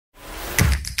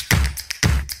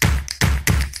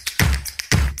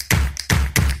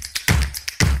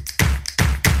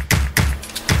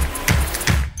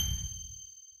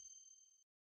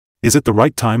Is it the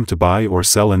right time to buy or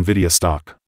sell Nvidia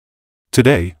stock?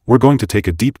 Today, we're going to take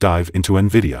a deep dive into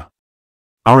Nvidia.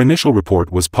 Our initial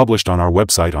report was published on our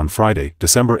website on Friday,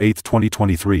 December 8,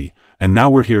 2023, and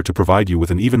now we're here to provide you with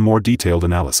an even more detailed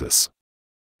analysis.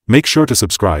 Make sure to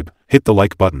subscribe, hit the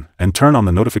like button, and turn on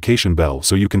the notification bell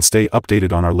so you can stay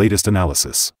updated on our latest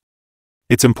analysis.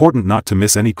 It's important not to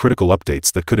miss any critical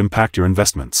updates that could impact your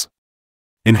investments.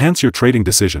 Enhance your trading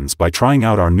decisions by trying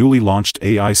out our newly launched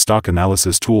AI stock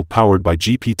analysis tool powered by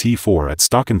GPT-4 at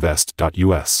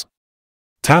StockInvest.us.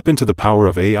 Tap into the power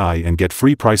of AI and get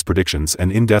free price predictions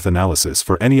and in-depth analysis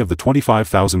for any of the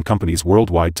 25,000 companies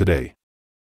worldwide today.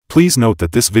 Please note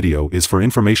that this video is for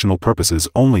informational purposes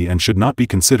only and should not be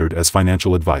considered as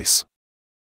financial advice.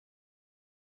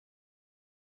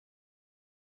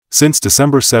 Since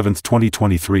December 7,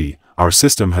 2023, our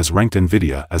system has ranked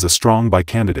Nvidia as a strong buy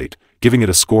candidate, giving it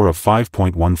a score of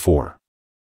 5.14.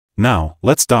 Now,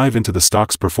 let's dive into the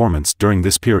stock's performance during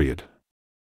this period.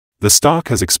 The stock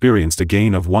has experienced a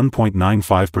gain of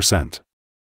 1.95%.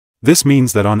 This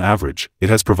means that on average, it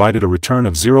has provided a return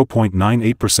of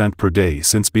 0.98% per day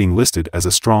since being listed as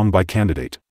a strong buy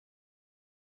candidate.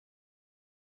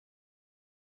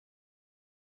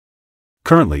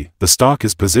 Currently, the stock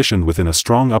is positioned within a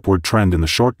strong upward trend in the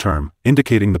short term,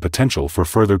 indicating the potential for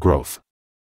further growth.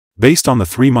 Based on the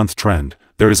 3-month trend,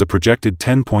 there is a projected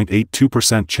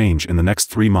 10.82% change in the next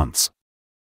 3 months.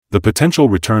 The potential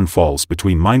return falls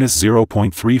between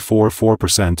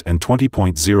 -0.344% and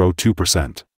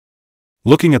 20.02%.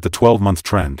 Looking at the 12-month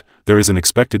trend, there is an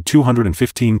expected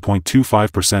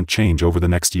 215.25% change over the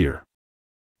next year.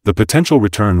 The potential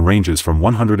return ranges from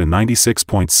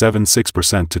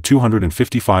 196.76% to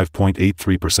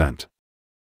 255.83%.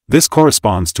 This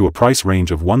corresponds to a price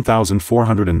range of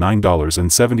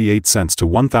 $1,409.78 to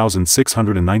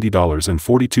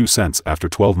 $1,690.42 after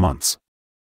 12 months.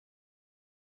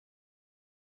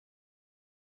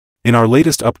 In our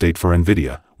latest update for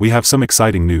Nvidia, we have some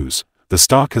exciting news. The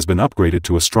stock has been upgraded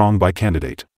to a strong buy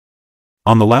candidate.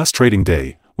 On the last trading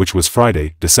day, which was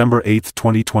Friday, December 8,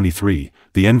 2023,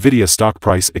 the Nvidia stock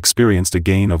price experienced a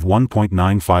gain of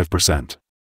 1.95%.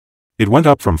 It went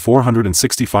up from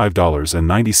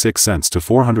 $465.96 to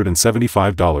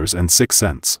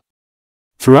 $475.06.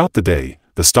 Throughout the day,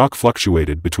 the stock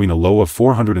fluctuated between a low of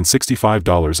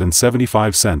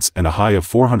 $465.75 and a high of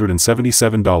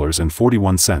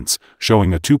 $477.41,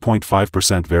 showing a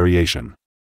 2.5% variation.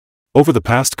 Over the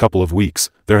past couple of weeks,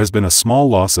 there has been a small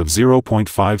loss of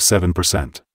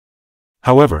 0.57%.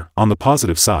 However, on the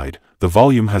positive side, the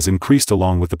volume has increased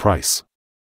along with the price.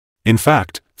 In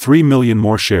fact, 3 million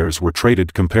more shares were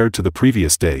traded compared to the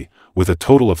previous day, with a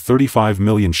total of 35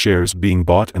 million shares being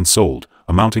bought and sold,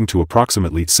 amounting to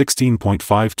approximately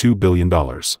 $16.52 billion.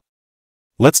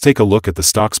 Let's take a look at the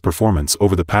stock's performance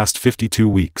over the past 52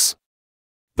 weeks.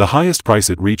 The highest price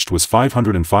it reached was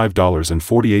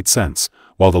 $505.48,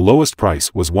 while the lowest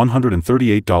price was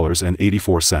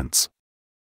 $138.84.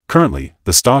 Currently,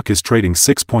 the stock is trading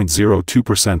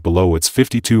 6.02% below its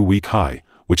 52-week high,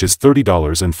 which is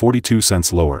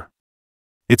 $30.42 lower.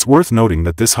 It's worth noting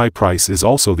that this high price is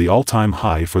also the all-time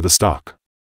high for the stock.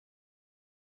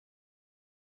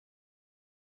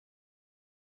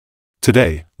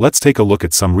 Today, let's take a look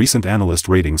at some recent analyst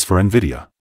ratings for Nvidia.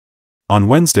 On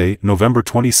Wednesday, November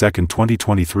 22,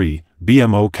 2023,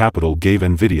 BMO Capital gave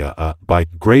Nvidia a buy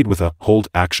grade with a hold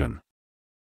action.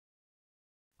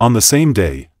 On the same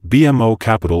day, BMO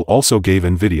Capital also gave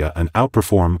Nvidia an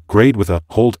outperform grade with a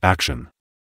hold action.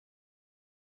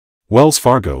 Wells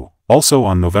Fargo, also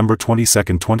on November 22,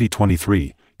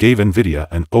 2023, gave Nvidia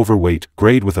an overweight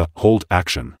grade with a hold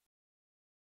action.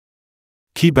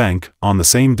 KeyBank, on the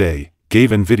same day,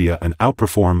 gave Nvidia an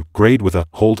outperform grade with a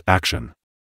hold action.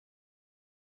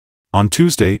 On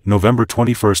Tuesday, November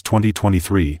 21,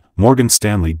 2023, Morgan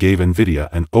Stanley gave Nvidia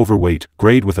an overweight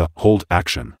grade with a hold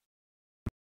action.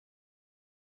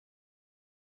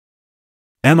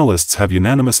 Analysts have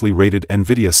unanimously rated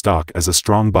Nvidia stock as a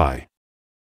strong buy.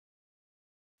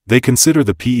 They consider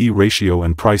the PE ratio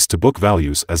and price-to-book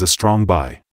values as a strong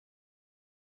buy.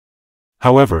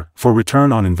 However, for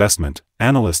return on investment,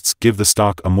 analysts give the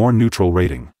stock a more neutral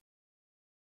rating.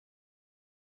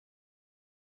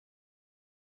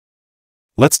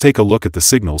 Let's take a look at the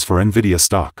signals for Nvidia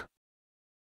stock.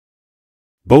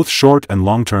 Both short and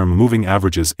long-term moving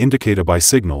averages indicate a buy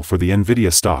signal for the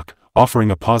Nvidia stock, offering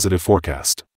a positive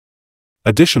forecast.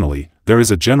 Additionally, there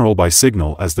is a general buy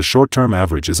signal as the short-term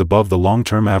average is above the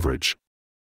long-term average.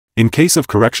 In case of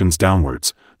corrections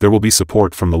downwards, there will be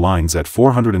support from the lines at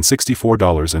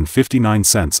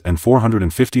 $464.59 and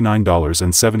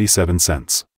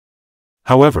 $459.77.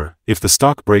 However, if the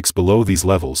stock breaks below these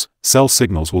levels, sell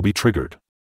signals will be triggered.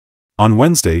 On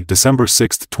Wednesday, December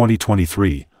 6,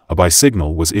 2023, a buy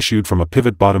signal was issued from a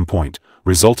pivot bottom point,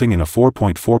 resulting in a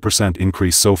 4.4%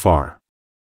 increase so far.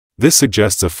 This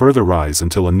suggests a further rise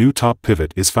until a new top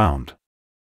pivot is found.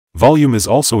 Volume is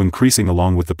also increasing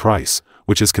along with the price,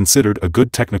 which is considered a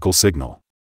good technical signal.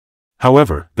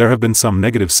 However, there have been some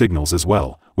negative signals as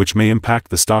well, which may impact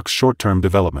the stock's short-term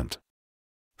development.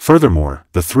 Furthermore,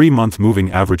 the 3-month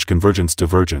moving average convergence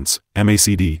divergence,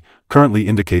 MACD, currently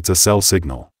indicates a sell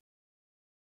signal.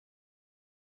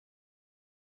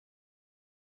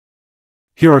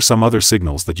 Here are some other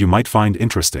signals that you might find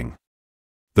interesting.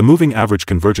 The moving average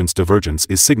convergence divergence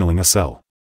is signaling a sell.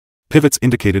 Pivots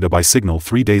indicated a buy signal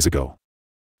 3 days ago.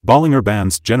 Bollinger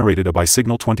Bands generated a buy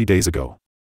signal 20 days ago.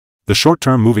 The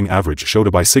short-term moving average showed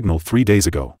a buy signal 3 days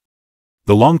ago.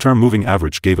 The long-term moving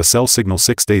average gave a sell signal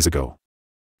 6 days ago.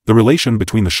 The relation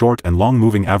between the short and long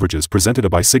moving averages presented a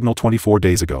buy signal 24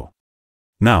 days ago.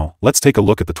 Now, let's take a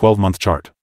look at the 12-month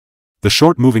chart. The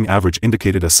short moving average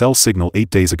indicated a sell signal 8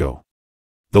 days ago.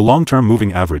 The long-term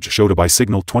moving average showed a buy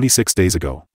signal 26 days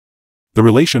ago. The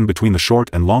relation between the short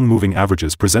and long moving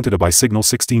averages presented a buy signal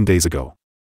 16 days ago.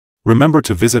 Remember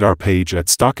to visit our page at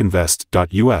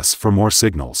StockInvest.us for more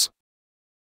signals.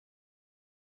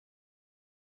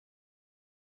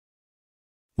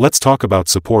 Let's talk about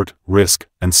support, risk,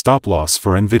 and stop loss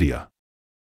for Nvidia.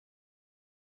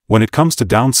 When it comes to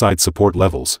downside support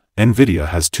levels, Nvidia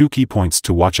has 2 key points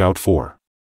to watch out for.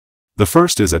 The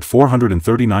first is at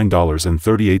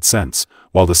 $439.38,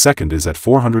 while the second is at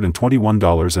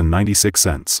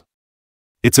 $421.96.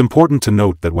 It's important to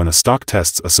note that when a stock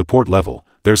tests a support level,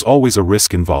 there's always a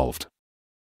risk involved.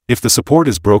 If the support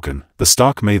is broken, the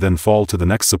stock may then fall to the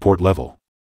next support level.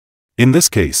 In this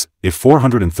case, if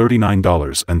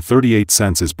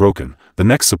 $439.38 is broken, the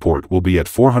next support will be at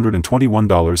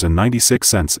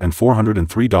 $421.96 and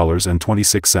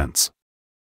 $403.26.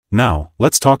 Now,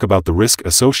 let's talk about the risk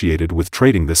associated with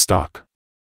trading this stock.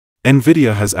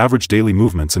 Nvidia has average daily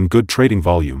movements and good trading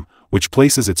volume, which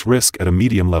places its risk at a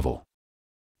medium level.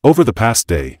 Over the past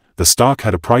day, the stock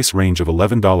had a price range of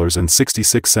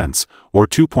 $11.66, or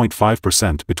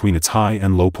 2.5% between its high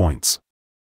and low points.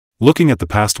 Looking at the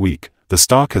past week, the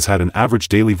stock has had an average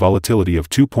daily volatility of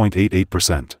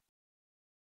 2.88%.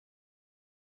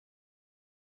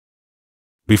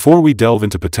 Before we delve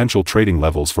into potential trading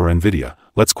levels for Nvidia,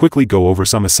 let's quickly go over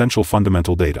some essential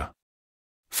fundamental data.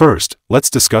 First, let's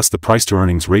discuss the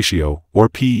price-to-earnings ratio, or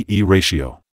PE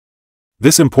ratio.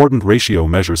 This important ratio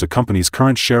measures a company's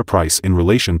current share price in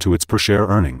relation to its per-share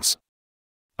earnings.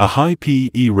 A high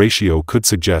PE ratio could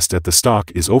suggest that the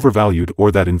stock is overvalued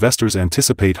or that investors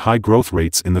anticipate high growth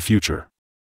rates in the future.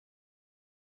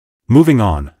 Moving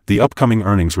on, the upcoming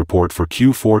earnings report for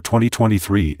Q4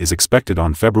 2023 is expected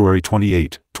on February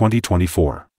 28,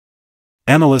 2024.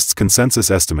 Analysts'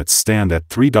 consensus estimates stand at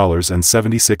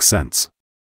 $3.76.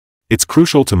 It's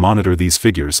crucial to monitor these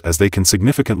figures as they can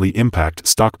significantly impact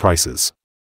stock prices.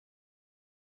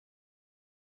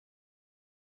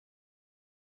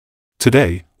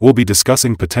 Today, we'll be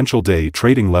discussing potential day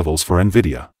trading levels for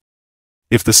Nvidia.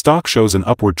 If the stock shows an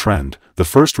upward trend, the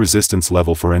first resistance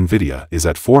level for Nvidia is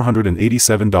at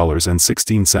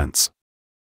 $487.16.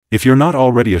 If you're not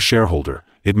already a shareholder,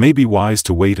 it may be wise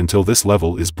to wait until this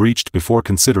level is breached before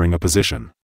considering a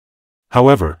position.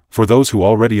 However, for those who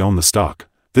already own the stock,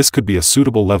 this could be a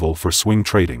suitable level for swing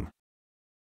trading.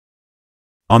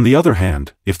 On the other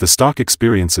hand, if the stock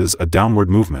experiences a downward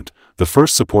movement, the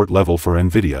first support level for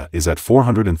Nvidia is at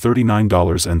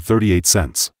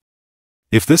 $439.38.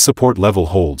 If this support level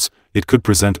holds, it could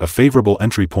present a favorable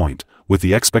entry point, with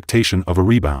the expectation of a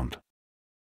rebound.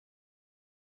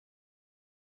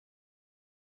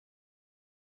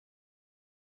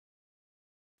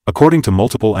 According to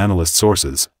multiple analyst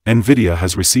sources, Nvidia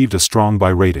has received a strong buy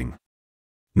rating.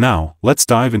 Now, let's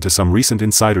dive into some recent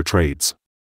insider trades.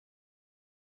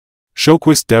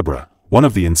 Sjoquist Deborah, one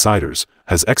of the insiders,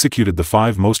 has executed the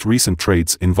 5 most recent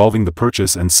trades involving the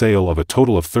purchase and sale of a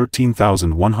total of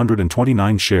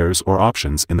 13,129 shares or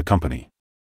options in the company.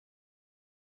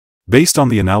 Based on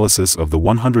the analysis of the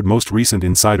 100 most recent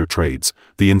insider trades,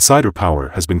 the insider power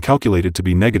has been calculated to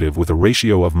be negative with a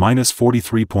ratio of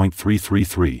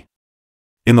 -43.333.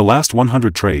 In the last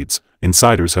 100 trades,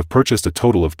 insiders have purchased a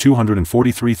total of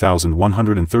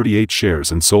 243,138 shares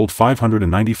and sold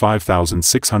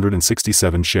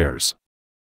 595,667 shares.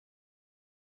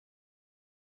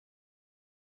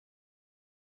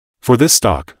 For this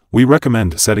stock, we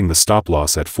recommend setting the stop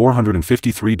loss at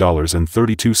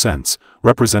 $453.32,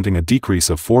 representing a decrease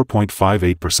of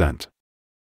 4.58%.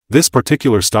 This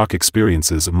particular stock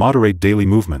experiences moderate daily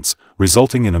movements,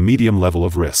 resulting in a medium level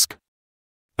of risk.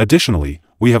 Additionally,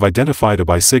 we have identified a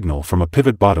buy signal from a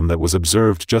pivot bottom that was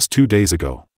observed just 2 days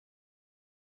ago.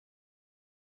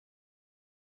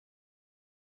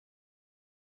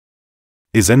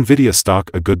 Is Nvidia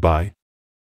stock a good buy?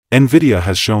 Nvidia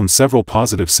has shown several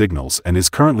positive signals and is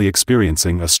currently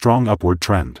experiencing a strong upward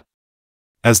trend.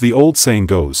 As the old saying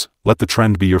goes, let the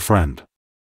trend be your friend.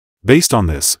 Based on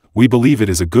this, we believe it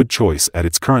is a good choice at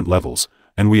its current levels,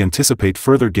 and we anticipate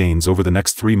further gains over the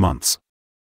next 3 months.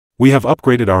 We have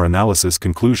upgraded our analysis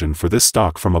conclusion for this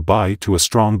stock from a buy to a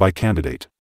strong buy candidate.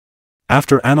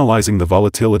 After analyzing the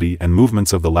volatility and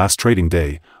movements of the last trading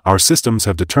day, our systems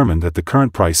have determined that the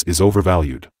current price is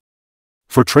overvalued.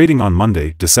 For trading on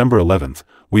Monday, December 11th,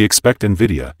 we expect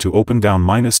Nvidia to open down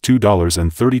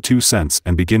 -$2.32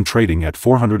 and begin trading at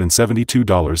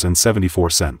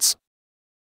 $472.74.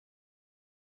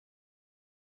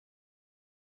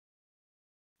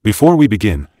 Before we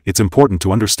begin, it's important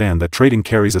to understand that trading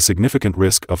carries a significant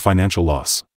risk of financial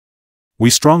loss. We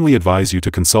strongly advise you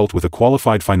to consult with a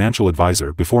qualified financial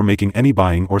advisor before making any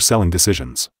buying or selling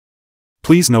decisions.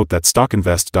 Please note that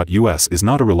StockInvest.us is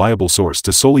not a reliable source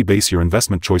to solely base your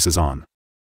investment choices on.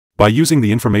 By using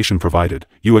the information provided,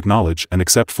 you acknowledge and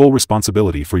accept full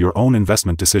responsibility for your own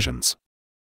investment decisions.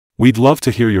 We'd love to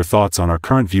hear your thoughts on our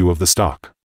current view of the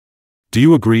stock. Do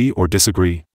you agree or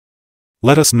disagree?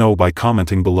 Let us know by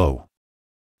commenting below.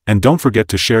 And don't forget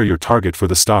to share your target for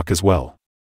the stock as well.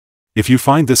 If you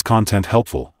find this content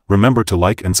helpful, remember to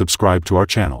like and subscribe to our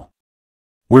channel.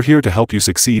 We're here to help you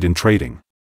succeed in trading.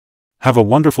 Have a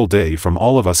wonderful day from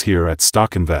all of us here at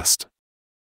Stock Invest.